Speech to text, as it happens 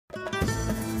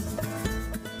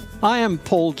I am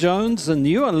Paul Jones, and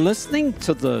you are listening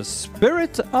to the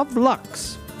Spirit of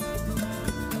LUX.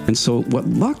 And so what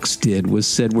Lux did was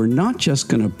said, we're not just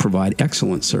going to provide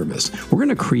excellent service. We're going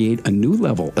to create a new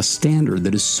level, a standard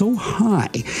that is so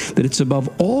high that it's above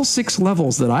all 6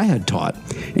 levels that I had taught.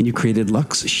 And you created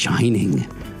Lux Shining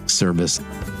Service.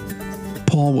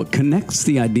 Paul, what connects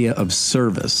the idea of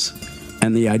service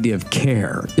and the idea of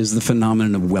care is the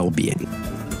phenomenon of well-being.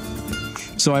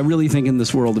 So I really think in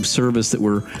this world of service that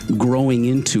we're growing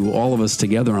into, all of us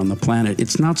together on the planet,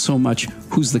 it's not so much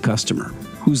who's the customer,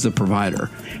 who's the provider,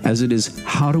 as it is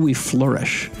how do we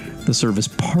flourish the service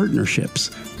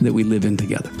partnerships that we live in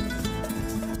together.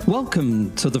 Welcome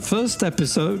to the first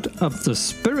episode of the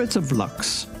Spirit of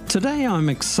LUX. Today I'm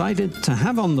excited to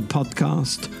have on the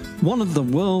podcast one of the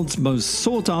world's most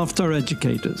sought-after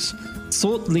educators,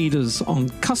 thought leaders on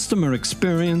customer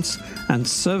experience and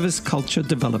service culture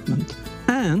development,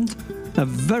 and a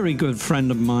very good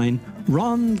friend of mine,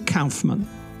 Ron Kaufman.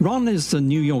 Ron is the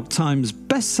New York Times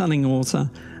best-selling author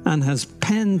and has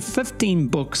penned 15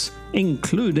 books,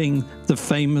 including the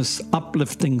famous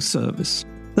Uplifting Service.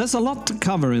 There's a lot to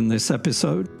cover in this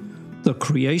episode. The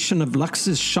creation of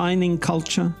Lux's shining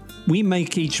culture, we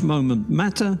make each moment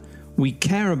matter, we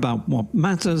care about what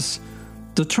matters,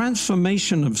 the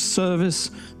transformation of service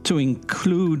to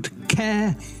include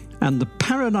care, and the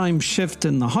paradigm shift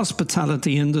in the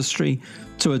hospitality industry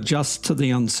to adjust to the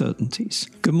uncertainties.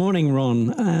 Good morning,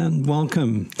 Ron, and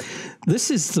welcome. This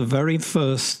is the very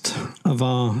first of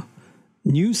our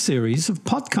new series of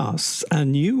podcasts,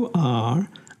 and you are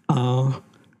our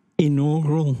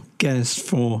inaugural guest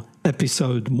for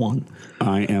episode 1.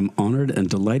 I am honored and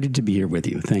delighted to be here with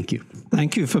you. Thank you.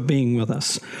 Thank you for being with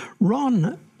us.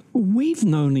 Ron, we've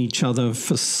known each other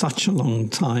for such a long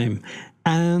time,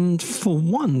 and for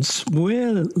once,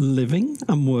 we're living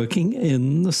and working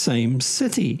in the same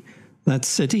city. That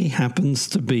city happens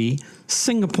to be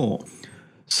Singapore.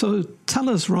 So tell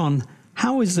us, Ron,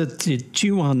 how is it that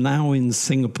you are now in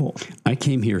Singapore? I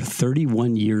came here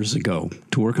 31 years ago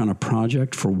to work on a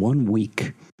project for 1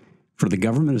 week for the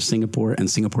government of Singapore and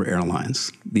Singapore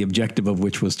Airlines, the objective of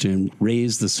which was to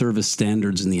raise the service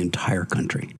standards in the entire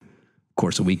country. Of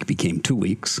course, a week became 2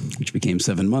 weeks, which became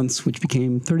 7 months, which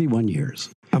became 31 years.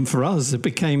 And for us, it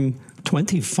became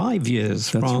 25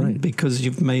 years, That's Ron, right. because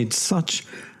you've made such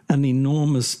an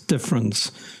enormous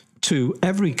difference to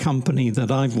every company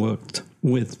that I've worked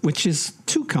with, which is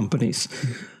 2 companies.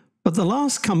 But the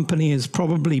last company has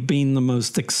probably been the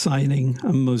most exciting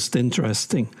and most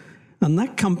interesting. And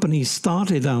that company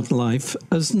started out life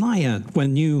as Naiad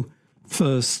when you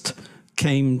first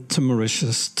came to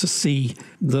Mauritius to see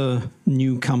the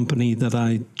new company that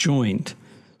I joined.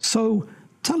 So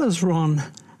tell us, Ron,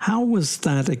 how was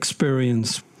that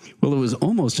experience? Well, it was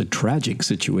almost a tragic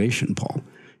situation, Paul.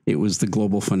 It was the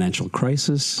global financial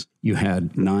crisis. You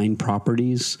had 9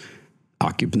 properties.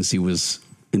 Occupancy was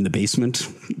in the basement.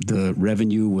 The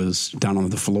revenue was down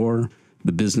on the floor.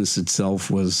 The business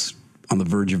itself was on the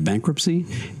verge of bankruptcy.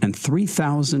 And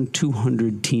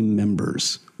 3,200 team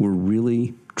members were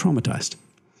really traumatized.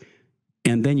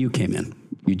 And then you came in.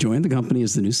 You joined the company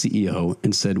as the new CEO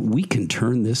and said, we can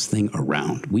turn this thing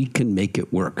around. We can make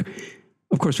it work.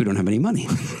 Of course, we don't have any money.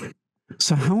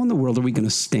 So how in the world are we going to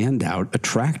stand out,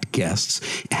 attract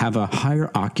guests, have a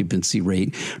higher occupancy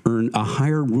rate, earn a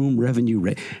higher room revenue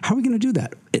rate? How are we going to do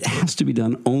that? It has to be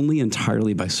done only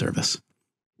entirely by service.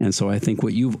 And so I think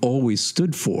what you've always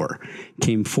stood for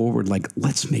came forward like,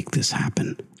 let's make this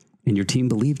happen. And your team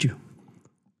believed you.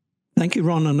 Thank you,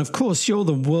 Ron. And of course, you're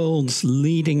the world's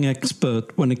leading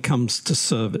expert when it comes to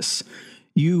service.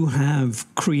 You have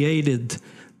created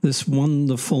this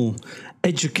wonderful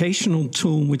educational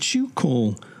tool, which you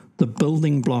call the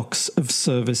building blocks of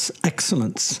service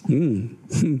excellence.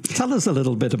 Tell us a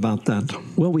little bit about that.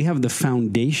 Well, we have the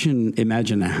foundation,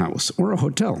 imagine a house or a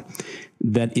hotel,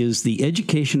 that is the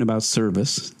education about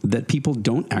service that people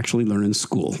don't actually learn in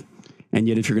school. And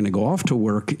yet, if you're going to go off to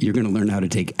work, you're going to learn how to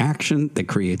take action that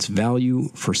creates value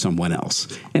for someone else.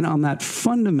 And on that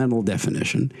fundamental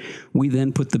definition, we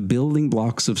then put the building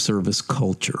blocks of service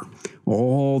culture,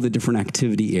 all the different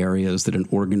activity areas that an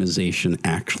organization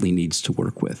actually needs to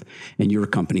work with. And your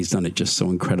company's done it just so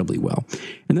incredibly well.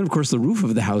 And then, of course, the roof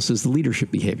of the house is the leadership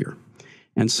behavior.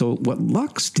 And so what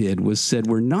Lux did was said,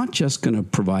 we're not just going to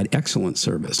provide excellent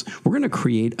service. We're going to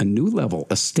create a new level,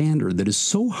 a standard that is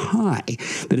so high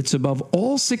that it's above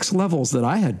all 6 levels that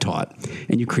I had taught.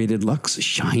 And you created Lux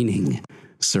Shining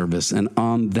Service. And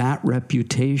on that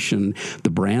reputation, the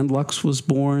brand Lux was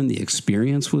born, the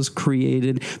experience was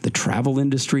created, the travel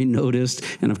industry noticed.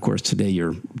 And of course, today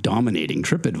you're dominating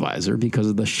TripAdvisor because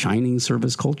of the shining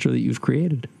service culture that you've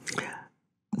created.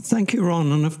 Thank you,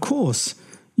 Ron. And of course,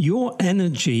 your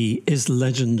energy is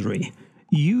legendary.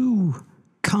 You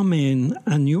come in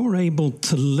and you're able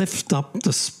to lift up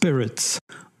the spirits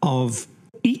of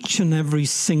each and every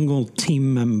single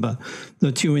team member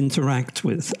that you interact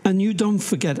with. And you don't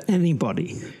forget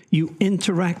anybody. You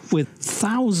interact with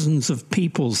thousands of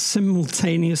people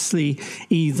simultaneously,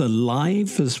 either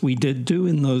live, as we did do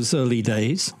in those early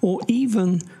days, or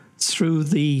even through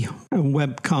the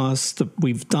webcast that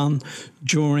we've done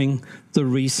during the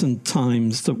recent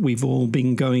times that we've all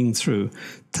been going through.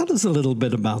 Tell us a little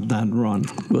bit about that, Ron.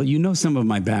 Well, you know some of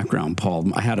my background,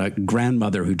 Paul. I had a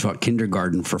grandmother who taught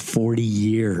kindergarten for 40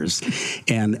 years.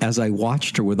 And as I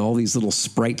watched her with all these little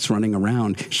sprites running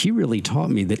around, she really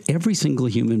taught me that every single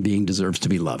human being deserves to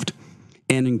be loved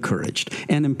and encouraged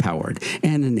and empowered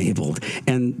and enabled.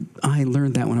 And I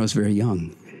learned that when I was very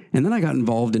young. And then I got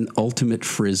involved in ultimate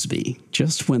frisbee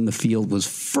just when the field was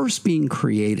first being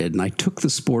created. And I took the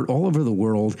sport all over the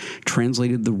world,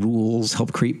 translated the rules,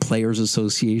 helped create players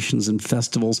associations and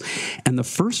festivals. And the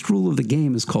first rule of the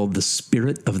game is called the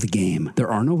spirit of the game. There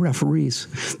are no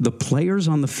referees. The players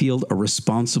on the field are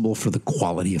responsible for the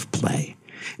quality of play.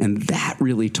 And that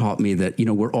really taught me that,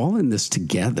 we're all in this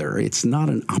together. It's not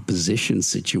an opposition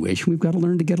situation. We've got to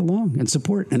learn to get along and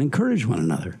support and encourage one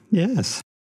another. Yes.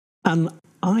 And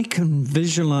I can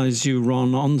visualize you,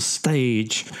 Ron, on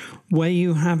stage where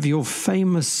you have your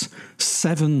famous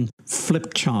 7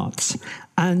 flip charts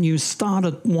and you start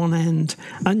at one end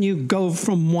and you go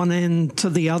from one end to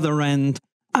the other end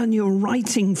and you're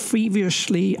writing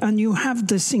feverishly and you have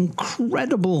this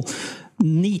incredible,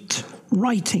 neat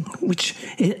writing, which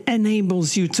it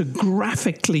enables you to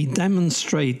graphically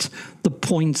demonstrate the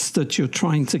points that you're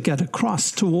trying to get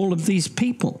across to all of these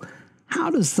people.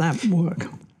 How does that work?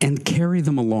 And carry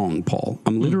them along, Paul.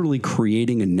 I'm literally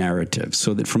creating a narrative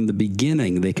so that from the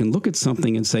beginning, they can look at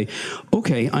something and say,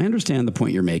 okay, I understand the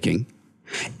point you're making.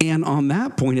 And on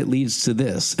that point, it leads to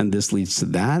this, and this leads to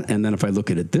that. And then if I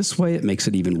look at it this way, it makes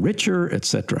it even richer,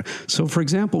 etc. So, for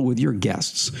example, with your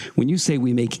guests, when you say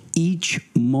we make each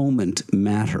moment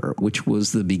matter, which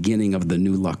was the beginning of the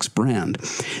new Lux brand,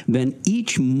 then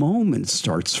each moment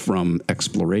starts from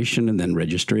exploration and then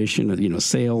registration,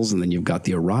 sales, and then you've got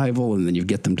the arrival, and then you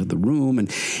get them to the room.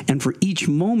 And for each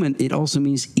moment, it also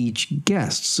means each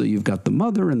guest. So you've got the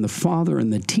mother and the father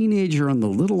and the teenager and the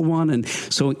little one. And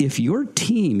so if your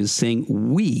team is saying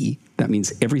we, that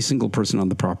means every single person on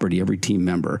the property, every team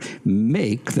member,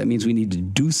 that means we need to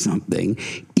do something.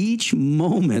 Each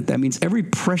moment, that means every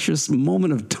precious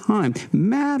moment of time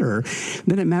matter,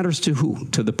 then it matters to who?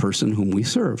 To the person whom we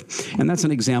serve. And that's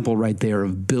an example right there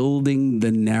of building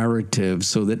the narrative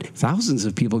so that thousands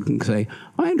of people can say,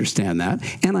 I understand that,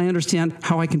 and I understand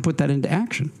how I can put that into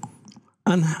action.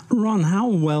 And Ron, how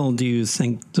well do you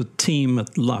think the team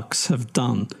at Lux have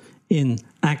done in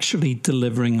actually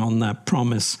delivering on that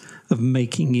promise of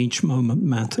making each moment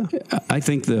matter? I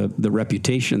think the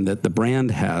reputation that the brand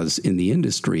has in the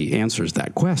industry answers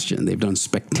that question. They've done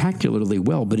spectacularly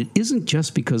well, but it isn't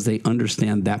just because they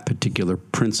understand that particular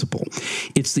principle.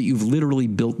 It's that you've literally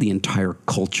built the entire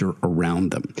culture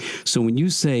around them. So when you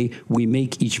say we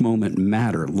make each moment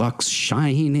matter, Lux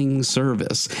shining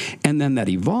service, and then that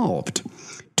evolved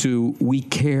to we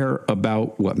care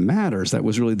about what matters. That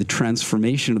was really the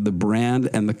transformation of the brand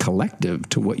and the collective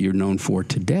to what you're known for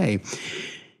today.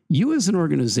 You as an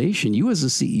organization, you as a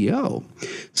CEO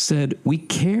said, we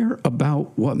care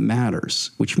about what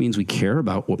matters, which means we care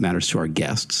about what matters to our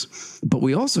guests, but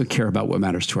we also care about what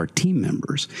matters to our team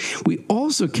members. We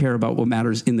also care about what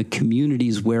matters in the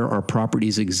communities where our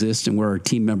properties exist and where our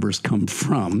team members come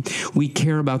from. We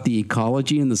care about the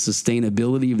ecology and the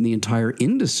sustainability of the entire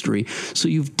industry. So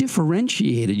you've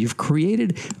differentiated, you've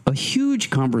created a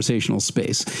huge conversational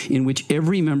space in which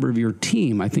every member of your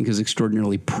team, I think, is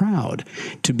extraordinarily proud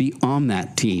to be on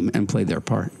that team and play their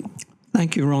part.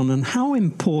 Thank you, Ron. And how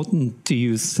important do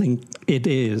you think it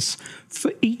is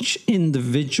for each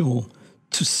individual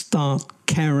to start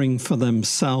caring for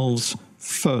themselves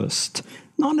first?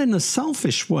 Not in a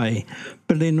selfish way,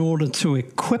 but in order to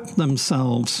equip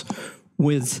themselves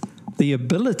with the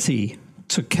ability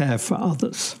to care for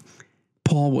others.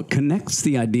 Paul, what connects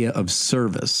the idea of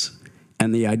service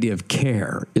and the idea of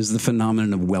care is the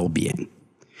phenomenon of well-being.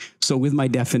 So with my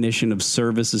definition of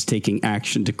service is taking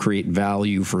action to create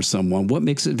value for someone, what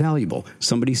makes it valuable?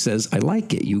 Somebody says, I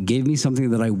like it. You gave me something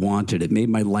that I wanted. It made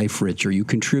my life richer. You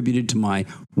contributed to my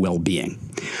well-being.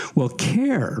 Well,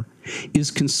 care is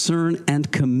concern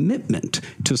and commitment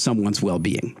to someone's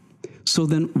well-being. So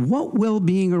then what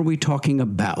well-being are we talking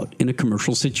about? In a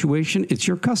commercial situation, it's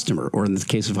your customer, or in the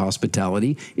case of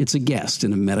hospitality, it's a guest.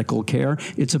 In a medical care,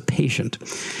 it's a patient.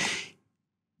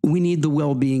 We need the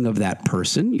well-being of that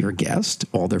person, your guest,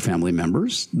 all their family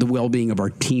members, the well-being of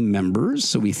our team members,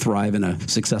 so we thrive in a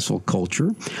successful culture,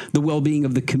 the well-being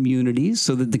of the communities,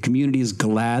 so that the community is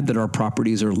glad that our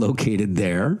properties are located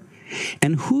there.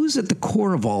 And who's at the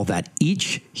core of all that?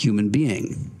 Each human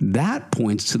being. That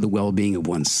points to the well-being of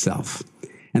oneself.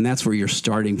 And that's where you're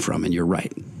starting from, and you're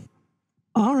right.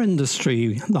 Our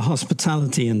industry, the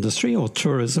hospitality industry or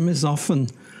tourism, is often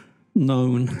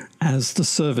known as the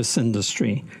service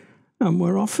industry, and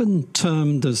we're often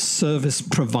termed as service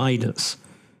providers.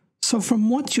 So from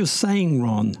what you're saying,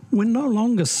 Ron, we're no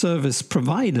longer service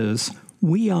providers,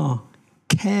 we are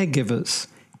caregivers,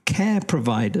 care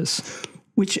providers,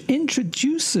 which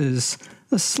introduces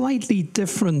a slightly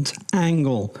different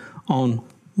angle on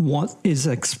what is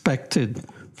expected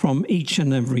from each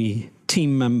and every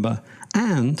team member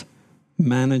and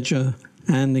manager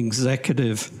and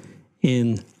executive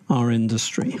in our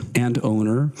industry. And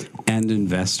owner and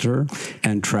investor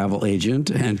and travel agent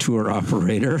and tour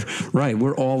operator. Right,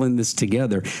 we're all in this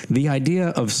together. The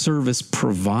idea of service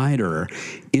provider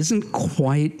isn't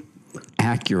quite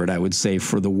accurate, I would say,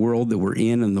 for the world that we're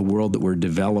in and the world that we're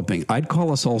developing. I'd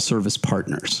call us all service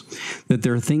partners, that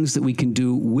there are things that we can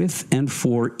do with and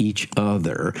for each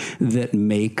other that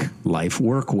make life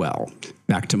work well.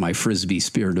 Back to my Frisbee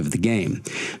spirit of the game.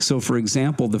 So, for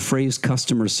example, the phrase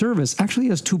customer service actually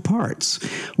has two parts.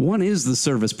 One is the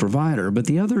service provider, but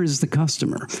the other is the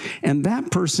customer. And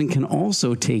that person can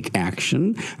also take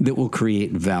action that will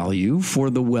create value for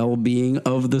the well-being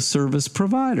of the service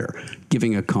provider.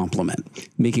 Giving a compliment,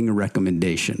 making a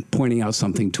recommendation, pointing out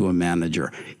something to a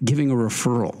manager, giving a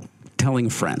referral, telling a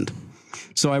friend.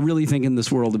 So I really think in this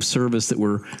world of service that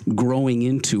we're growing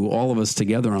into, all of us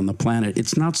together on the planet,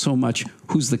 it's not so much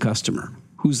who's the customer,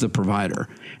 who's the provider,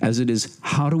 as it is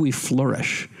how do we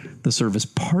flourish the service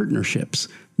partnerships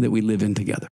that we live in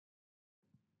together.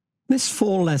 This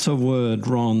four-letter word,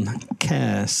 Ron,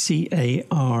 care,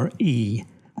 C-A-R-E,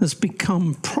 has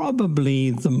become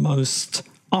probably the most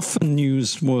often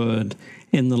used word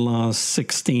in the last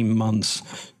 16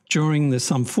 months during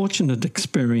this unfortunate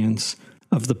experience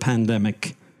of the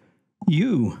pandemic.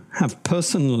 You have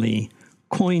personally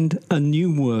coined a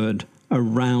new word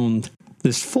around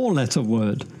this four-letter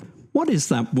word. What is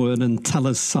that word, and tell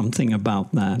us something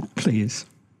about that, please.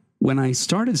 When I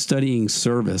started studying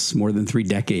service more than 3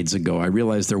 decades ago, I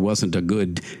realized there wasn't a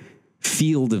good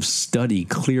field of study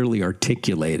clearly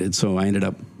articulated, so I ended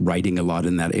up writing a lot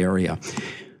in that area.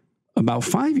 About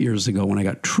 5 years ago, when I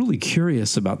got truly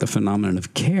curious about the phenomenon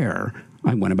of care,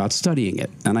 I went about studying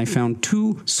it, and I found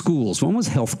 2 schools. One was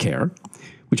healthcare,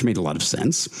 which made a lot of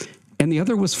sense, and the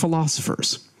other was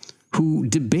philosophers, who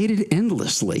debated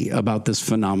endlessly about this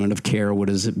phenomenon of care. What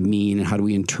does it mean? How do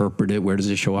we interpret it? Where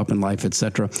does it show up in life,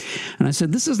 etc.? And I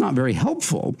said, this is not very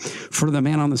helpful for the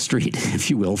man on the street, if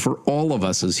you will, for all of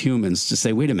us as humans to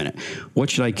say, wait a minute,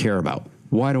 what should I care about?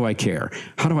 Why do I care?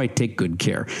 How do I take good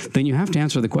care? Then you have to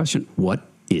answer the question, what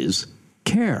is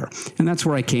care? And that's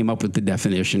where I came up with the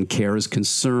definition. Care is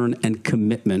concern and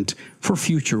commitment for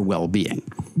future well-being.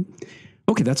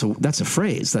 Okay, that's a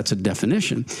phrase, that's a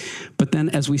definition. But then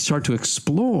as we start to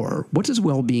explore, what does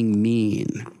well-being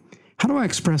mean? How do I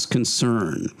express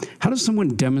concern? How does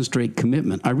someone demonstrate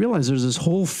commitment? I realize there's this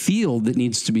whole field that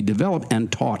needs to be developed and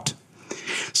taught.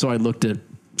 So I looked at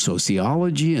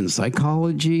sociology and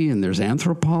psychology, and there's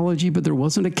anthropology, but there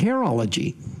wasn't a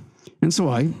careology. And so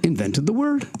I invented the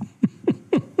word.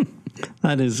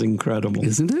 That is incredible.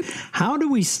 Isn't it? How do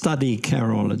we study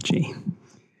careology?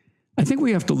 I think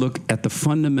we have to look at the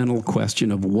fundamental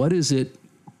question of what is it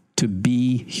to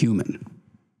be human?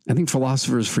 I think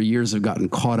philosophers for years have gotten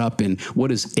caught up in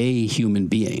what is a human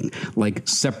being, like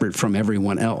separate from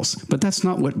everyone else. But that's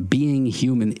not what being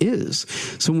human is.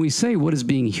 So when we say what is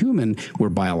being human, we're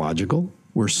biological,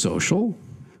 we're social,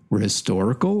 we're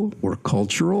historical, we're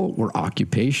cultural, we're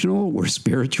occupational, we're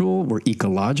spiritual, we're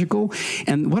ecological.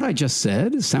 And what I just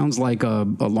said sounds like a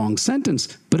long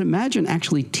sentence, but imagine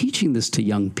actually teaching this to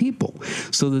young people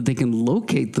so that they can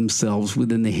locate themselves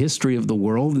within the history of the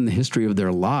world and the history of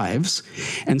their lives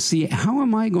and see, how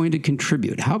am I going to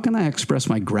contribute? How can I express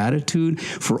my gratitude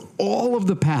for all of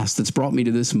the past that's brought me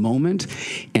to this moment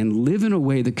and live in a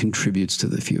way that contributes to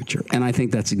the future? And I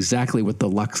think that's exactly what the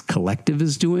Lux Collective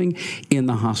is doing in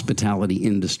the hospitality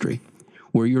industry,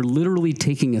 where you're literally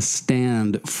taking a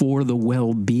stand for the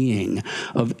well-being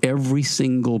of every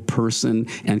single person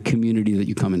and community that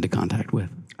you come into contact with.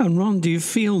 And Ron, do you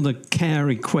feel that care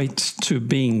equates to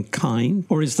being kind,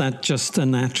 or is that just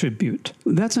an attribute?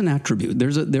 That's an attribute.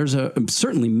 There's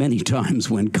certainly many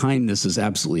times when kindness is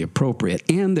absolutely appropriate,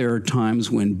 and there are times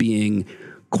when being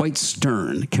quite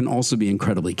stern can also be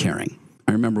incredibly caring.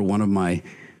 I remember one of my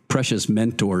precious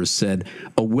mentors said,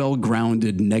 a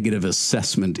well-grounded negative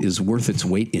assessment is worth its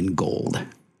weight in gold,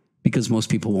 because most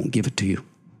people won't give it to you.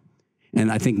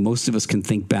 And I think most of us can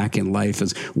think back in life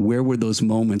as, where were those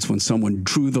moments when someone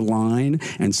drew the line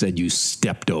and said, you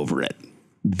stepped over it?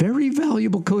 Very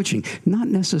valuable coaching, not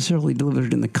necessarily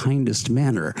delivered in the kindest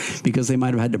manner, because they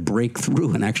might have had to break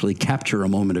through and actually capture a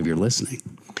moment of your listening.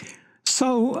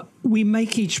 So we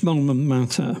make each moment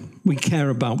matter. We care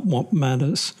about what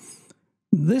matters.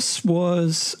 This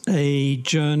was a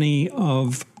journey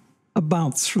of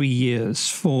about 3 years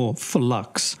for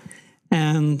Lux,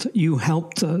 and you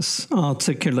helped us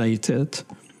articulate it.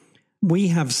 We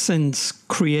have since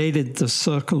created the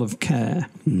Circle of Care,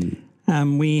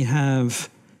 and we have,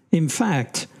 in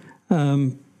fact,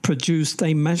 produced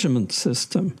a measurement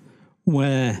system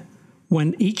where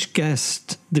when each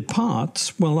guest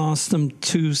departs, we'll ask them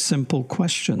 2 simple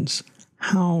questions.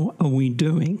 How are we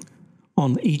doing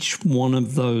on each one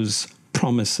of those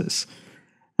promises?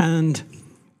 And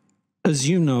as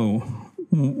you know,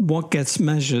 what gets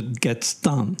measured gets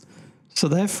done. So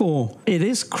therefore, it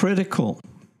is critical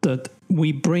that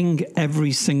we bring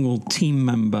every single team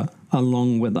member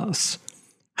along with us.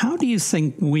 How do you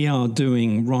think we are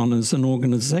doing, Ron, as an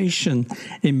organization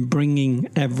in bringing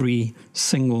every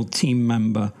single team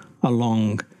member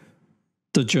along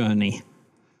the journey?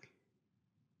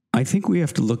 I think we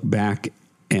have to look back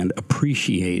and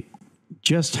appreciate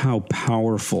just how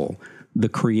powerful the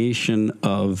creation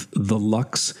of the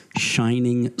Lux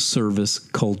shining service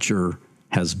culture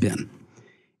has been,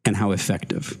 and how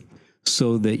effective,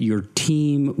 so that your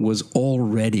team was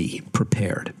already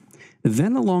prepared.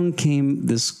 Then along came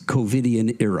this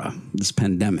COVIDian era, this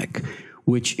pandemic,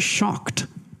 which shocked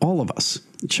all of us.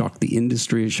 It shocked the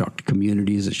industry, it shocked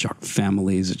communities, it shocked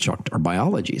families, it shocked our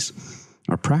biologies,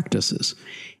 our practices.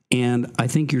 And I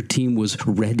think your team was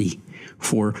ready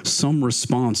for some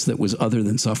response that was other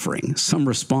than suffering, some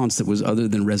response that was other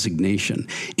than resignation.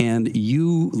 And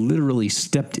you literally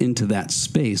stepped into that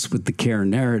space with the care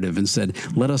narrative and said,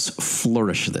 let us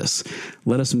flourish this.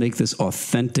 Let us make this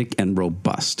authentic and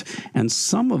robust. And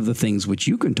some of the things which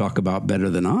you can talk about better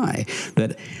than I,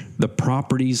 that the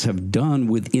properties have done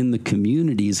within the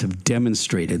communities have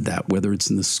demonstrated that, whether it's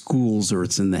in the schools or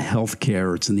it's in the healthcare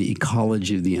or it's in the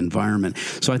ecology of the environment.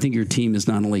 So I think your team is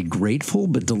not only grateful,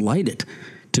 but delighted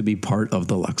to be part of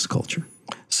the Lux culture.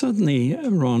 Certainly,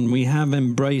 Ron, we have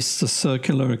embraced the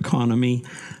circular economy,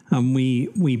 and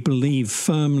we believe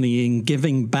firmly in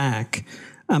giving back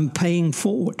and paying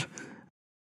forward.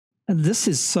 And this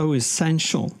is so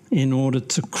essential in order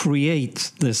to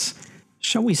create this,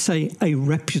 shall we say, a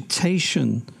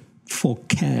reputation for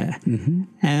care. Mm-hmm.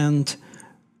 And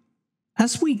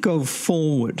as we go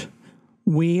forward,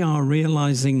 we are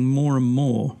realizing more and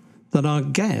more that our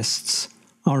guests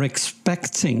are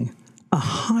expecting a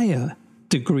higher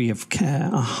degree of care,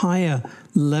 a higher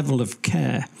level of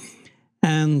care.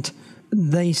 And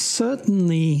they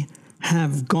certainly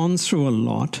have gone through a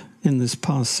lot in this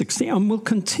past 60, and will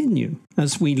continue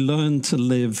as we learn to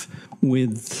live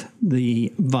with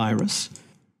the virus.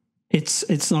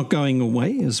 It's not going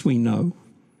away, as we know.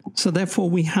 So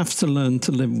therefore, we have to learn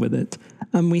to live with it.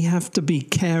 And we have to be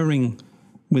caring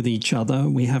with each other.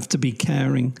 We have to be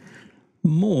caring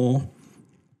more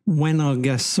when our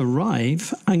guests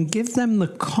arrive, and give them the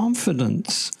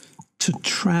confidence to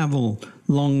travel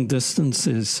long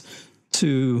distances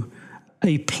to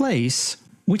a place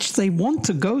which they want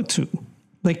to go to.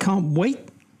 They can't wait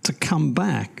to come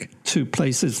back to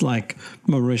places like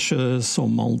Mauritius or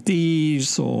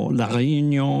Maldives or La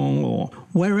Réunion or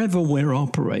wherever we're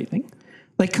operating.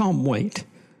 They can't wait.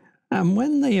 And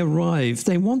when they arrive,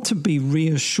 they want to be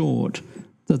reassured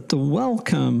that the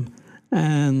welcome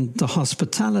and the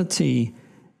hospitality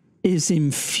is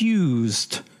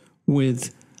infused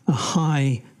with a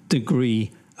high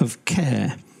degree of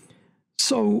care.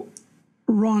 So,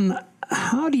 Ron,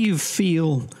 how do you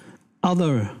feel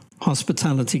other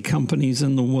hospitality companies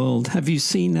in the world, have you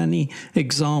seen any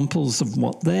examples of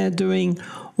what they're doing,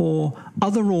 or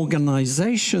other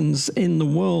organizations in the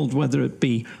world, whether it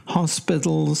be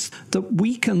hospitals, that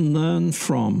we can learn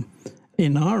from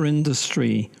in our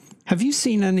industry? Have you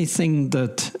seen anything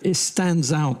that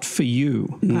stands out for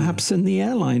you, perhaps in the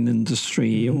airline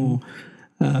industry, or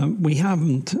we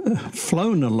haven't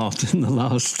flown a lot in the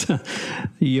last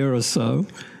year or so?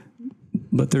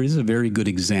 But there is a very good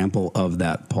example of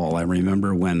that, Paul. I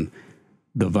remember when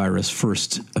the virus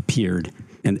first appeared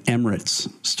and Emirates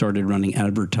started running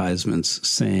advertisements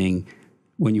saying,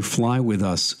 when you fly with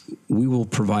us, we will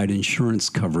provide insurance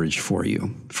coverage for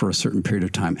you for a certain period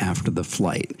of time after the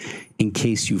flight in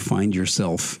case you find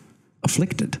yourself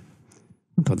afflicted.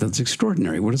 I thought that's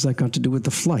extraordinary. What has that got to do with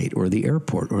the flight or the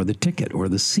airport or the ticket or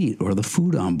the seat or the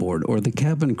food on board or the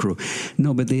cabin crew?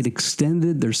 No, but they'd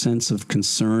extended their sense of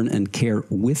concern and care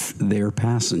with their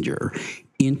passenger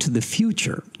into the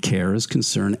future. Care is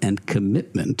concern and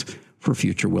commitment for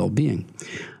future well-being.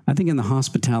 I think in the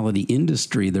hospitality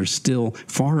industry, there's still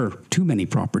far too many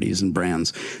properties and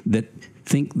brands that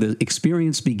think the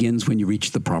experience begins when you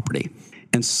reach the property.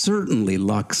 And certainly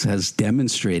Lux has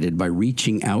demonstrated by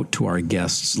reaching out to our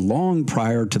guests long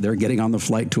prior to their getting on the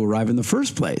flight to arrive in the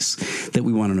first place that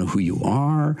we want to know who you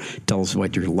are, tell us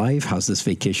about your life, how's this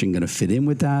vacation going to fit in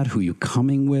with that, who you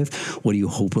coming with, what do you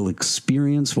hope we'll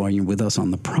experience while you're with us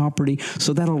on the property.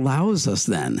 So that allows us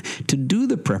then to do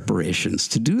the preparations,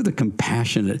 to do the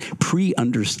compassionate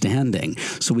pre-understanding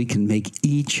so we can make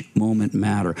each moment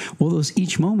matter. Well, those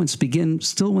each moments begin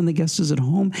still when the guest is at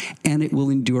home, and it will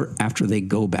endure after they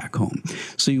go back home.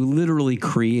 So you literally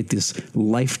create this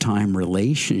lifetime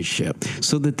relationship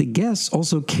so that the guests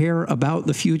also care about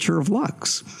the future of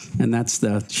Lux. And that's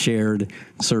the shared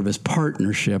service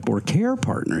partnership or care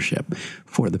partnership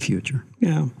for the future.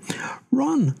 Yeah.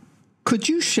 Ron, could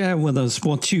you share with us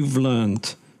what you've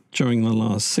learned during the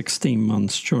last 16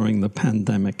 months during the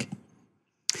pandemic?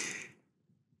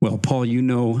 Well, Paul, you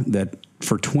know that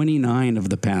for 29 of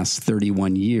the past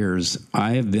 31 years,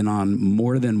 I have been on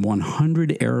more than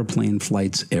 100 airplane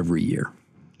flights every year.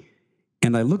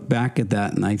 And I look back at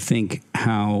that and I think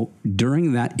how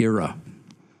during that era,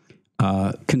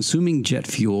 consuming jet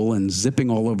fuel and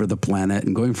zipping all over the planet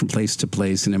and going from place to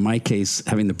place, and in my case,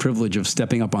 having the privilege of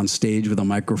stepping up on stage with a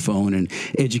microphone and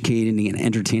educating and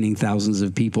entertaining thousands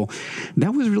of people,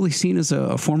 that was really seen as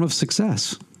a form of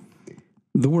success.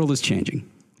 The world is changing.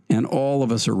 And all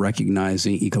of us are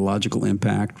recognizing ecological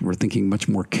impact. We're thinking much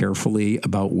more carefully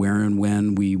about where and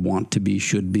when we want to be,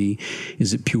 should be.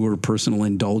 Is it pure personal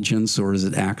indulgence, or is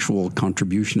it actual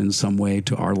contribution in some way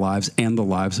to our lives and the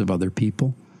lives of other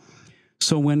people?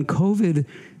 So when COVID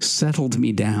settled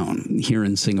me down here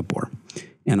in Singapore,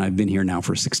 and I've been here now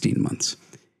for 16 months,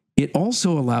 it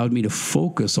also allowed me to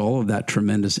focus all of that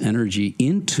tremendous energy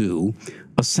into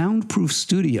a soundproof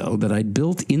studio that I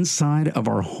built inside of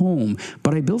our home,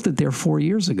 but I built it there 4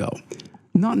 years ago,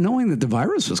 not knowing that the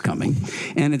virus was coming.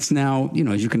 And it's now,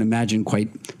 as you can imagine, quite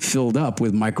filled up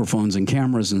with microphones and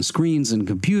cameras and screens and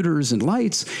computers and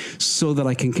lights so that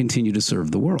I can continue to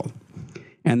serve the world.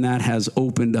 And that has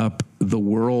opened up the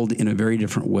world in a very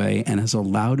different way and has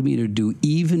allowed me to do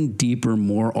even deeper,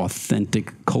 more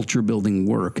authentic culture-building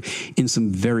work in some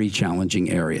very challenging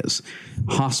areas.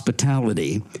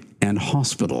 Hospitality and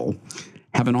hospital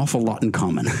have an awful lot in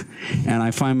common. And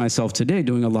I find myself today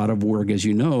doing a lot of work, as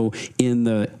you know, in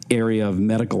the area of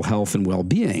medical health and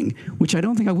well-being, which I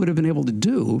don't think I would have been able to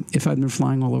do if I'd been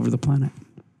flying all over the planet.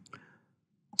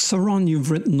 So, Ron,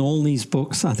 you've written all these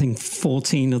books. I think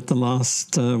 14 at the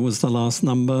last was the last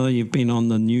number. You've been on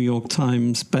the New York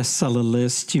Times bestseller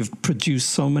list. You've produced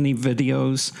so many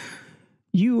videos.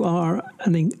 You are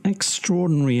an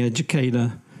extraordinary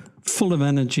educator, full of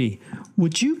energy.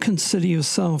 Would you consider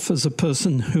yourself as a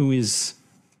person who is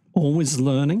always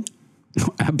learning?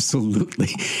 Absolutely.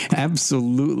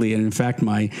 Absolutely. And in fact,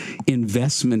 my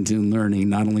investment in learning,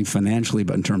 not only financially,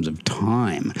 but in terms of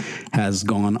time, has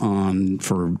gone on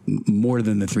for more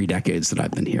than the 3 decades that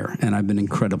I've been here. And I've been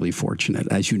incredibly fortunate,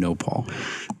 as you know, Paul,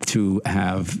 to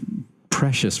have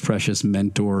precious, precious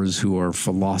mentors who are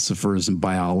philosophers and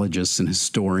biologists and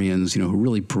historians, who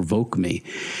really provoke me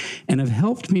and have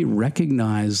helped me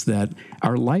recognize that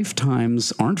our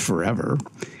lifetimes aren't forever.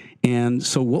 And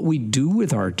so what we do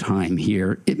with our time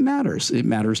here, it matters. It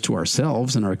matters to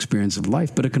ourselves and our experience of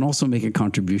life, but it can also make a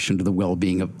contribution to the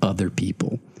well-being of other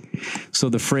people. So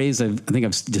the phrase, I think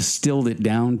I've distilled it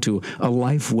down to, a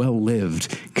life well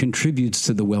lived contributes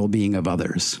to the well-being of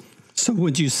others. So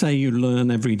would you say you learn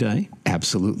every day?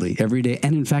 Absolutely, every day.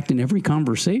 And in fact, in every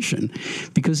conversation,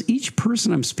 because each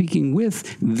person I'm speaking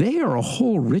with, they are a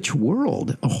whole rich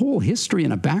world, a whole history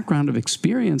and a background of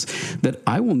experience that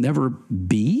I will never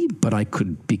be, but I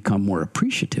could become more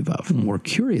appreciative of, more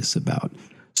curious about.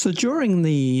 So during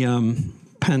the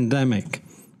pandemic,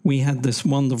 we had this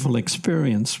wonderful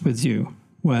experience with you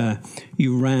where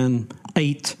you ran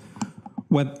 8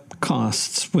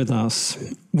 webcasts with us,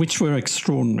 which were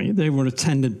extraordinary. They were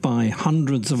attended by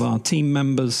hundreds of our team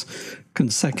members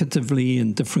consecutively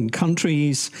in different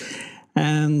countries.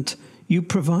 And you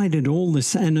provided all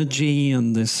this energy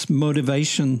and this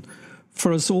motivation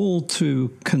for us all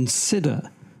to consider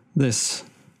this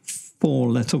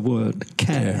 4-letter word,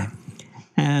 care.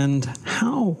 And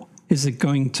how is it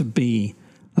going to be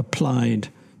applied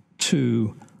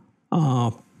to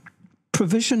our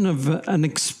provision of an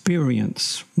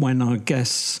experience when our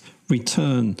guests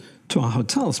return to our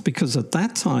hotels, because at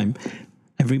that time,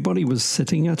 everybody was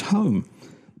sitting at home.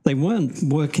 They weren't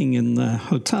working in their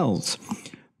hotels.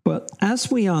 But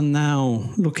as we are now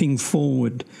looking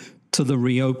forward to the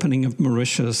reopening of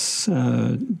Mauritius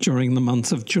during the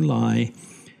month of July,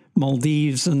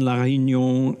 Maldives and La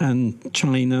Réunion and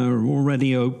China are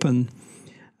already open.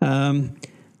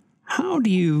 How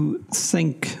do you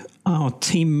think our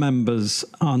team members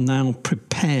are now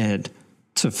prepared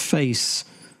to face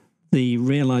the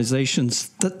realizations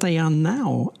that they are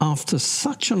now, after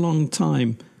such a long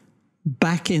time,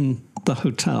 back in the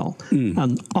hotel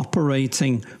and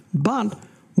operating, but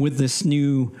with this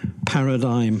new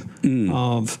paradigm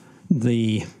of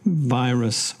the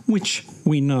virus, which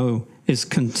we know is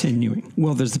continuing?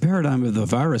 Well, there's the paradigm of the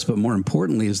virus, but more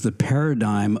importantly is the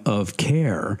paradigm of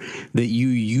care, that you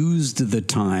used the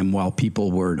time while people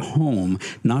were at home,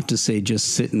 not to say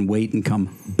just sit and wait and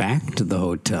come back to the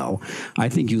hotel. I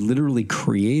think you literally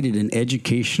created an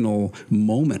educational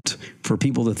moment for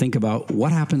people to think about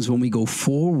what happens when we go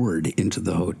forward into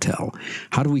the hotel.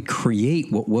 How do we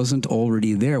create what wasn't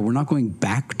already there? We're not going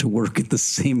back to work at the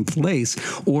same place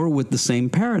or with the same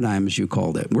paradigm, as you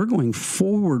called it. We're going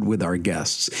forward with our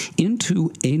guests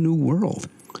into a new world.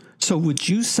 So would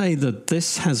you say that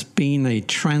this has been a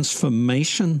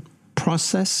transformation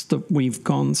process that we've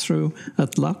gone through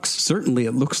at Lux? Certainly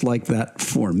it looks like that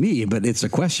for me, but it's a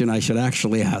question I should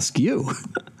actually ask you.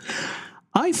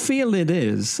 I feel it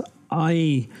is.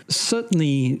 I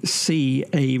certainly see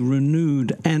a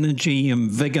renewed energy and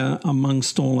vigor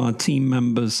amongst all our team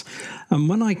members. And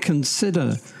when I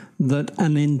consider that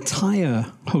an entire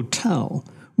hotel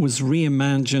was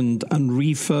reimagined and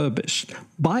refurbished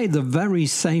by the very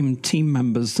same team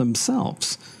members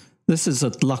themselves. This is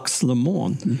at Lux Le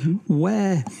Morne,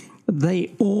 where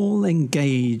they all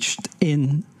engaged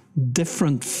in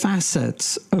different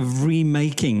facets of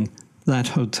remaking that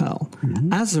hotel.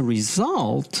 As a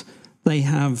result, they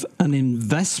have an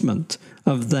investment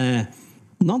of their,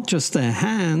 not just their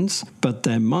hands, but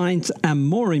their minds, and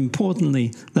more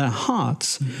importantly, their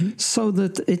hearts, so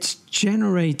that it's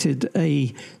generated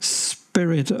a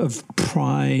spirit of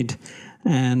pride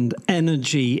and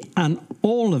energy. And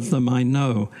all of them, I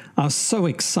know, are so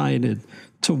excited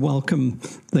to welcome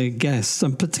their guests,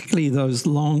 and particularly those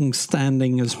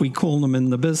long-standing, as we call them in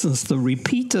the business, the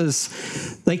repeaters.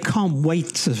 They can't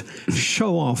wait to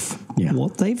show off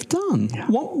what they've done,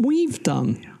 what we've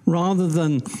done, rather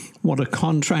than what a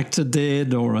contractor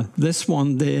did or this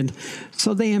one did.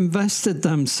 So they invested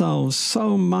themselves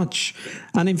so much.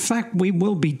 And in fact, we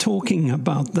will be talking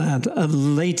about that at a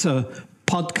later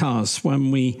podcast when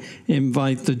we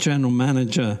invite the general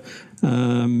manager,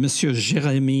 Monsieur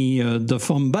Jérémy de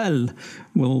Fombelle,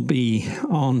 will be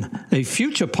on a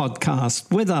future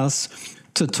podcast with us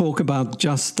to talk about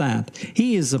just that.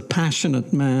 He is a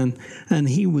passionate man, and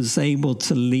he was able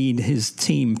to lead his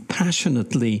team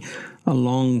passionately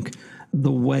along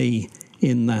the way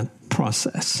in that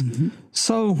process.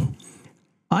 So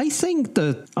I think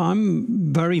that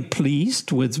I'm very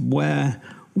pleased with where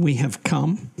we have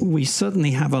come. We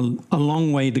certainly have a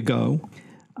long way to go.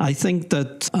 I think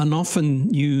that an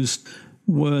often used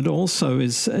word also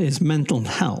is mental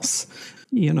health.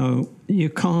 You know, you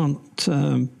can't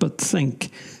but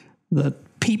think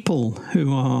that people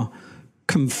who are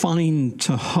confined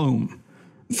to home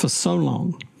for so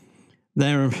long,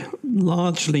 they're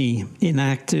largely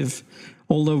inactive,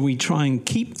 although we try and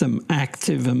keep them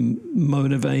active and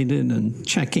motivated and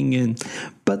checking in.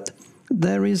 But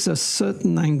there is a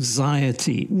certain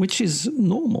anxiety, which is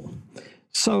normal.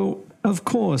 So, of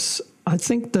course, I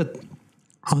think that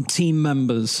our team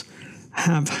members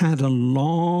have had a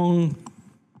long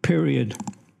period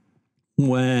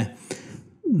where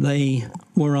they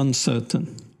were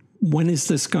uncertain. When is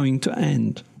this going to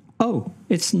end? Oh,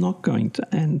 it's not going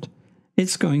to end.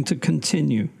 It's going to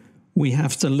continue. We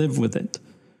have to live with it.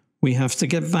 We have to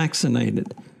get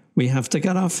vaccinated. We have to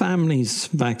get our families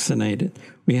vaccinated.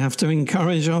 We have to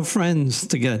encourage our friends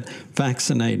to get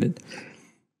vaccinated.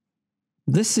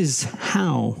 This is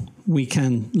how we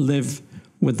can live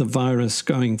with the virus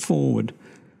going forward.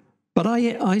 But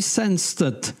I sense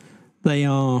that they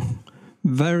are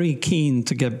very keen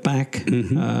to get back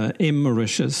in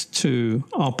Mauritius to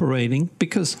operating,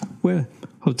 because we're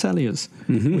hoteliers.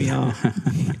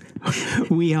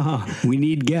 We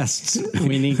need guests.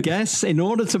 We need guests in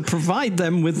order to provide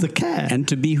them with the care. And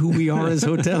to be who we are as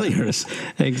hoteliers.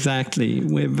 Exactly.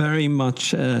 We're very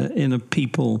much in a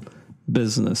people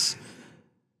business.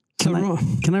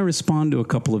 Can I respond to a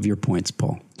couple of your points,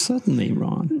 Paul? Certainly,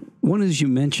 Ron. One is, you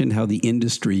mentioned how the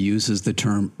industry uses the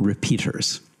term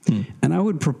repeaters. And I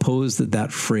would propose that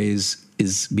that phrase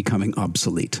is becoming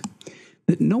obsolete.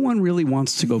 That no one really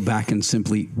wants to go back and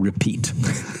simply repeat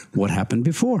what happened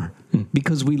before,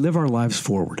 because we live our lives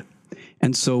forward.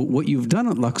 And so what you've done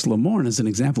at Lux Lemoine, as an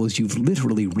example, is you've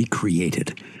literally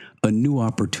recreated a new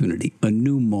opportunity, a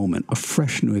new moment, a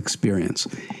fresh new experience.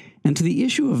 And to the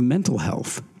issue of mental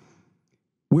health,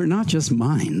 we're not just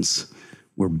minds.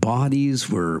 We're bodies,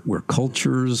 we're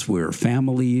cultures, we're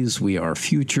families, we are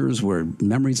futures, we're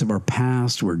memories of our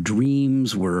past, we're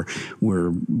dreams, we're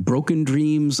broken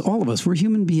dreams, all of us, we're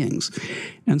human beings.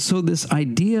 And so this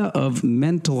idea of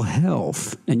mental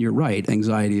health, and you're right,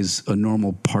 anxiety is a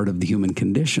normal part of the human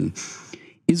condition,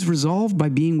 is resolved by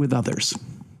being with others,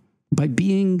 by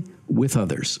being with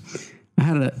others. I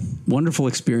had a wonderful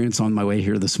experience on my way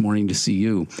here this morning to see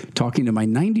you, talking to my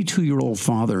 92-year-old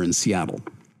father in Seattle.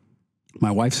 My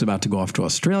wife's about to go off to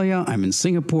Australia. I'm in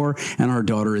Singapore, and our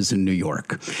daughter is in New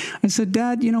York. I said,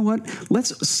 Dad, you know what?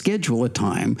 Let's schedule a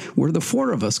time where the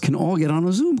four of us can all get on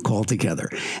a Zoom call together.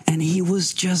 And he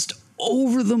was just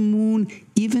over the moon,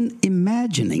 even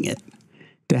imagining it,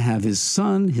 to have his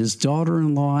son, his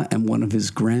daughter-in-law, and one of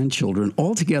his grandchildren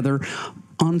all together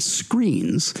on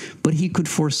screens. But he could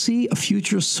foresee a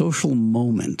future social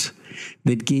moment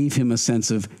that gave him a sense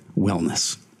of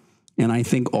wellness. And I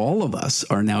think all of us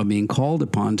are now being called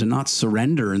upon to not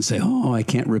surrender and say, oh, I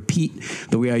can't repeat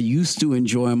the way I used to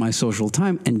enjoy my social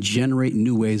time, and generate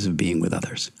new ways of being with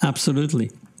others.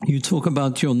 Absolutely. You talk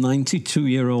about your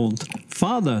 92-year-old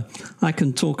father. I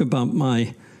can talk about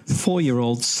my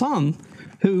 4-year-old son,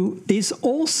 who is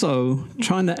also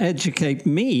trying to educate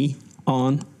me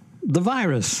on the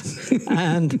virus.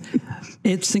 And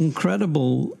it's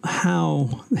incredible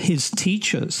how his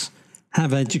teachers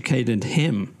have educated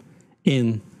him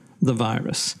in the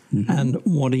virus and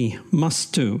what he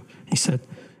must do. He said,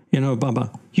 you know,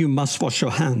 Baba, you must wash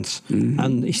your hands.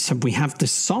 And he said, we have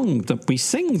this song that we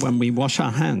sing when we wash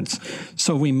our hands.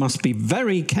 So we must be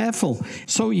very careful.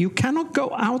 So you cannot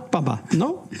go out, Baba.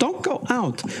 No, don't go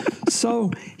out. So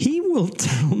he will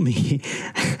tell me,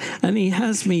 and he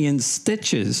has me in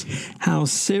stitches, how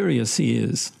serious he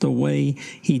is, the way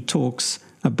he talks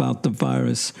about the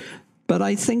virus. But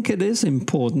I think it is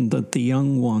important that the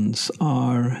young ones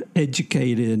are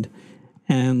educated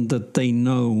and that they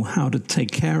know how to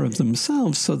take care of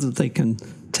themselves so that they can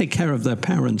take care of their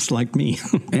parents like me.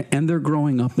 And they're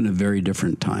growing up in a very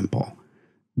different time, Paul.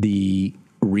 The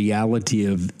reality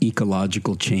of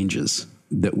ecological changes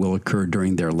that will occur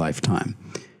during their lifetime,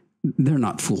 they're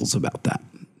not fools about that.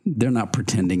 They're not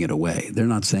pretending it away. They're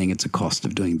not saying it's a cost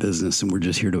of doing business and we're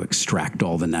just here to extract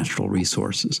all the natural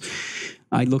resources.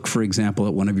 I look, for example,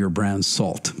 at one of your brands,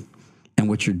 Salt, and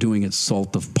what you're doing at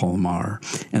Salt of Palmar,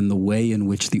 and the way in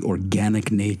which the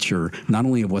organic nature, not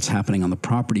only of what's happening on the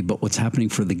property, but what's happening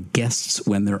for the guests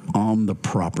when they're on the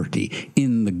property,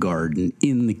 in the garden,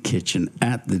 in the kitchen,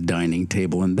 at the dining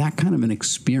table. And that kind of an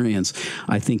experience,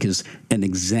 I think, is an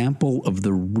example of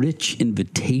the rich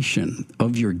invitation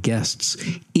of your guests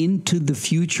into the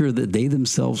future that they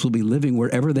themselves will be living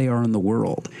wherever they are in the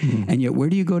world. And yet, where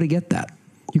do you go to get that?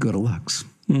 You go to Lux.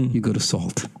 You go to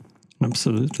Salt.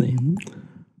 Absolutely.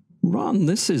 Ron,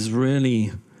 this is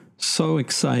really so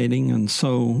exciting and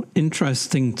so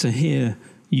interesting to hear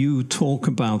you talk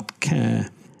about care.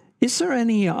 Is there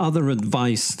any other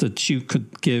advice that you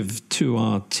could give to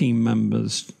our team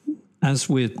members as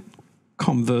we're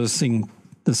conversing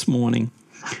this morning?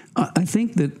 I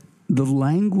think that the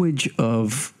language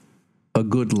of a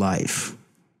good life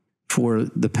for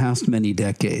the past many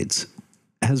decades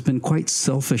has been quite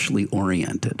selfishly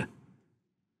oriented.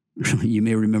 You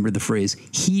may remember the phrase,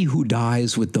 he who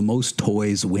dies with the most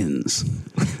toys wins.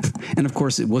 And of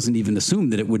course, it wasn't even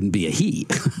assumed that it wouldn't be a he.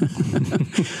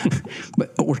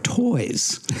 Or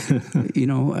toys,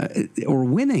 or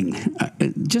winning.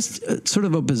 Just sort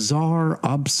of a bizarre,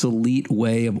 obsolete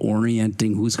way of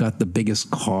orienting who's got the biggest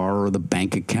car or the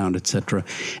bank account, etc.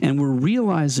 And we're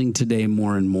realizing today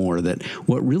more and more that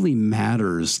what really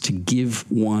matters to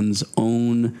give one's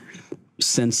own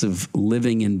sense of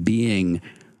living and being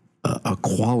a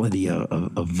quality, a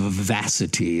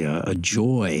vivacity, a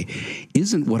joy,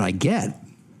 isn't what I get.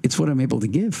 It's what I'm able to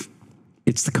give.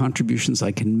 It's the contributions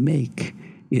I can make.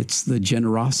 It's the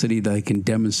generosity that I can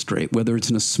demonstrate, whether it's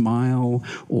in a smile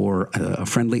or a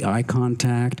friendly eye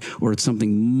contact, or it's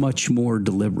something much more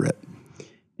deliberate.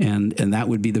 And that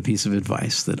would be the piece of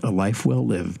advice, that a life well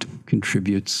lived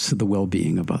contributes to the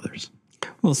well-being of others.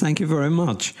 Well, thank you very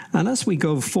much. And as we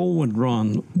go forward,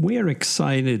 Ron, we're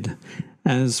excited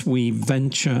as we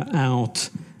venture out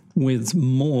with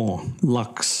more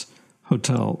Lux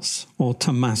hotels or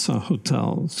Tamasa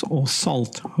hotels or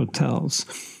Salt hotels.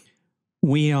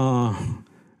 We are,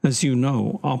 as you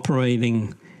know,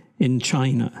 operating in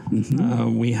China.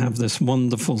 We have this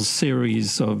wonderful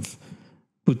series of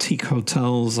boutique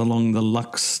hotels along the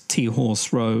Lux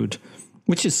Tea-Horse Road,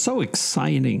 which is so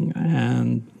exciting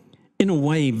and in a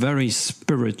way very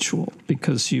spiritual,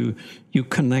 because you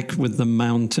connect with the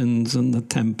mountains and the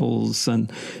temples,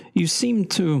 and you seem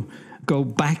to go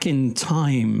back in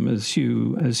time as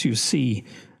you see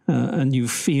and you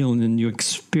feel and you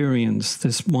experience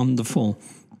this wonderful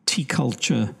tea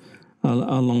culture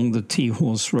along the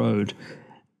Tea-Horse Road.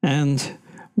 And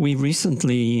we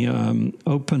recently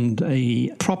opened a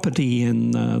property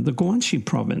in the Guangxi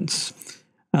province.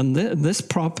 And this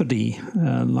property,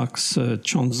 Lux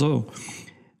Chonzhou,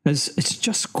 it's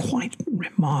just quite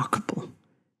remarkable.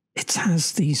 It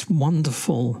has these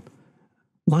wonderful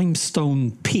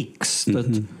limestone peaks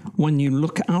that when you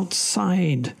look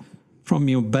outside from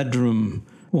your bedroom,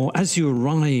 or as you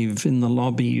arrive in the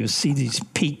lobby, you see these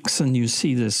peaks and you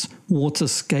see this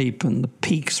waterscape and the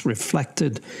peaks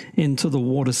reflected into the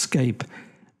waterscape.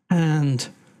 And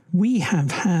we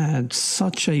have had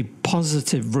such a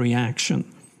positive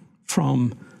reaction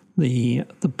from the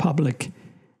public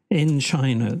in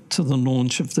China to the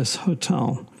launch of this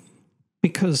hotel,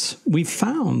 because we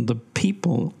found the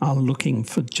people are looking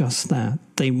for just that.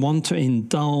 They want to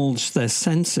indulge their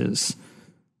senses,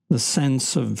 the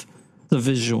sense of the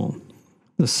visual,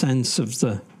 the sense of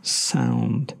the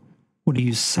sound. What do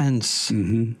you sense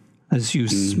as you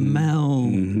smell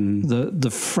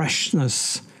the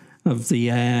freshness of the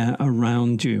air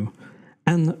around you?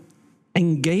 And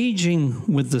engaging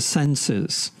with the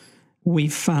senses, we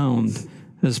found,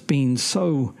 has been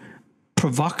so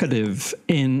provocative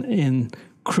in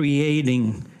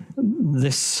creating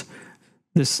this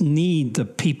need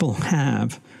that people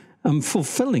have, and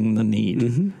fulfilling the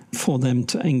need for them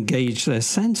to engage their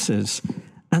senses.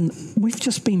 And we've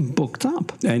just been booked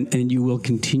up. And you will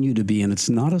continue to be. And it's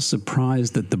not a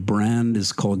surprise that the brand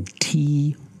is called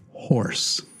Tea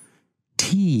Horse.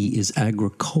 Tea is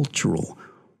agricultural.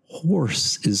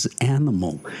 Horse is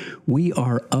animal. We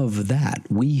are of that.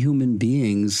 We human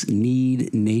beings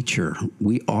need nature.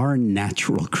 We are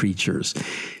natural creatures.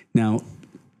 Now,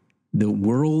 the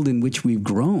world in which we've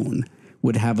grown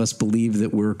would have us believe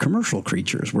that we're commercial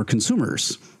creatures, we're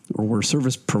consumers, or we're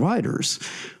service providers,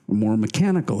 or more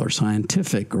mechanical or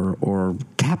scientific or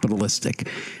capitalistic.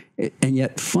 And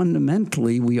yet,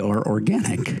 fundamentally, we are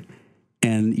organic.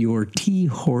 And your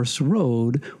Tea-Horse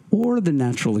Road, or the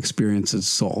natural experiences,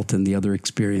 salt, and the other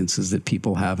experiences that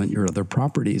people have in your other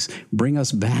properties, bring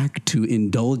us back to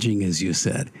indulging, as you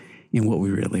said, in what we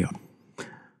really are.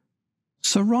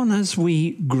 So, Ron, as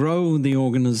we grow the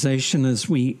organization, as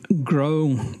we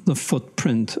grow the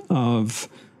footprint of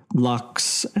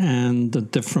Lux and the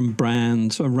different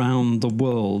brands around the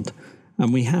world,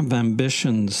 and we have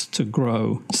ambitions to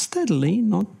grow steadily,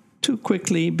 not too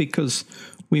quickly, because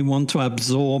we want to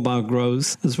absorb our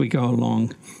growth as we go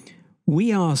along,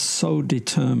 we are so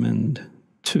determined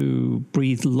to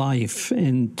breathe life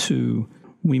into,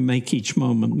 we make each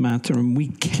moment matter, and we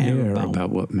care about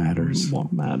what matters.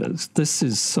 What matters. This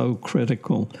is so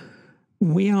critical.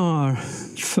 We are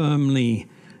firmly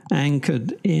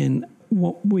anchored in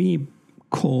what we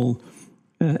call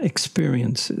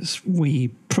experiences. We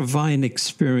provide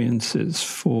experiences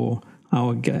for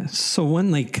our guests. So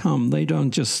when they come, they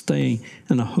don't just stay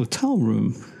in a hotel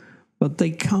room, but they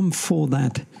come for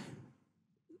that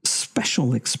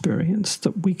special experience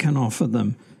that we can offer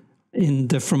them in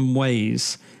different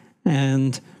ways.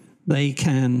 And they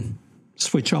can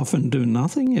switch off and do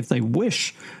nothing if they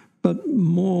wish. But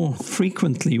more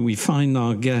frequently, we find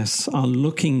our guests are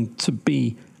looking to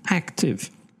be active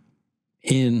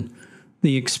in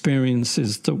the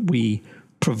experiences that we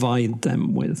provide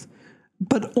them with.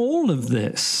 But all of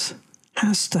this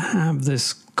has to have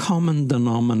this common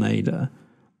denominator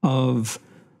of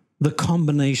the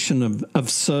combination of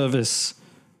service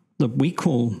that we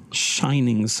call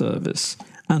shining service,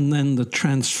 and then the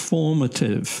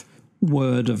transformative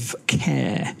word of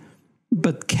care.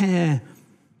 But care,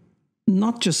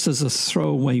 not just as a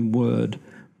throwaway word,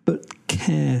 but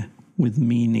care with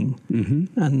meaning.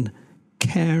 And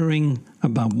caring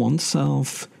about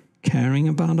oneself, caring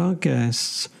about our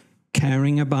guests,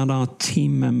 caring about our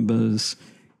team members,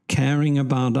 caring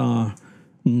about our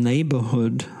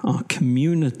neighborhood, our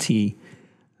community.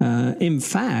 In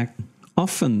fact,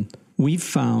 often we've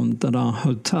found that our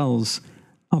hotels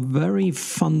are very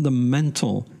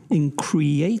fundamental in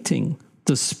creating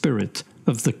the spirit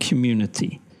of the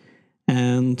community.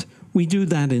 And we do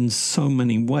that in so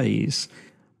many ways.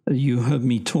 You heard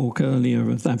me talk earlier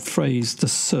of that phrase, the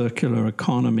circular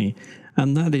economy.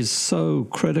 And that is so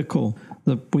critical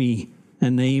that we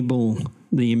enable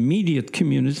the immediate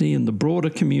community and the broader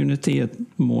community at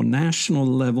more national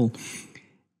level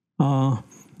are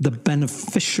the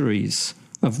beneficiaries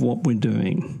of what we're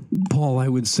doing. Paul, I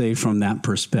would say from that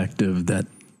perspective that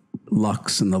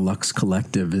Lux and the Lux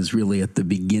Collective is really at the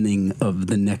beginning of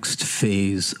the next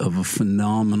phase of a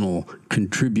phenomenal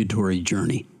contributory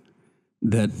journey.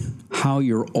 That how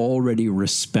you're already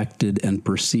respected and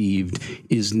perceived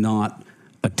is not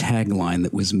a tagline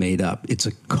that was made up. It's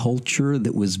a culture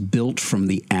that was built from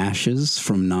the ashes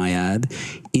from Naiad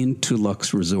into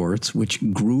Lux Resorts, which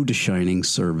grew to Shining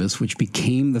Service, which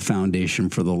became the foundation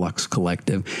for the Lux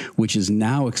Collective, which is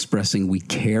now expressing we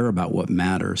care about what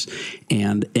matters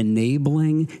and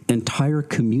enabling entire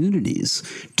communities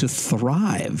to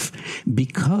thrive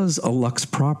because a Lux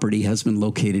property has been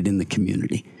located in the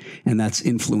community. And that's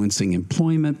influencing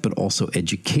employment, but also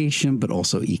education, but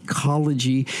also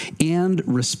ecology, and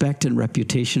respect and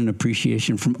reputation and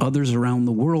appreciation from others around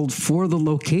the world for the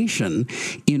location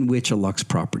in which a Lux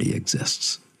property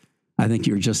exists. I think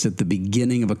you're just at the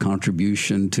beginning of a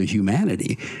contribution to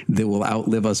humanity that will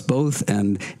outlive us both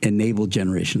and enable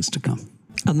generations to come.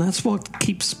 And that's what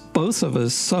keeps both of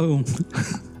us so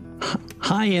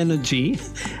high energy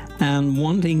and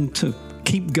wanting to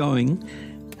keep going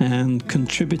and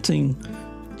contributing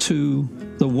to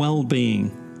the well-being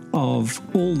of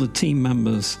all the team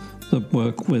members that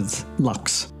work with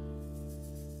Lux.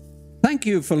 Thank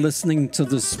you for listening to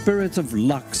The Spirit of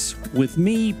Lux with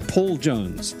me, Paul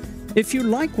Jones. If you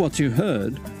like what you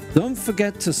heard, don't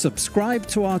forget to subscribe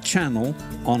to our channel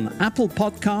on Apple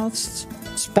Podcasts,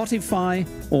 Spotify,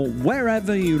 or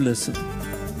wherever you listen.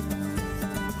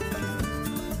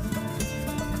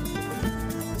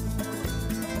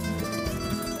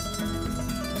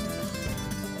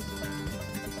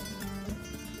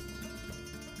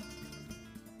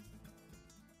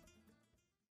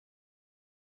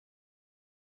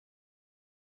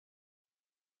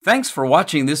 Thanks for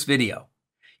watching this video.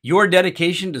 Your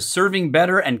dedication to serving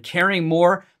better and caring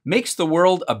more makes the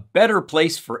world a better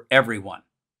place for everyone.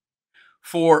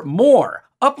 For more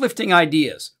uplifting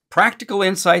ideas, practical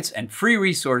insights, and free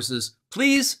resources,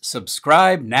 please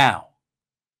subscribe now.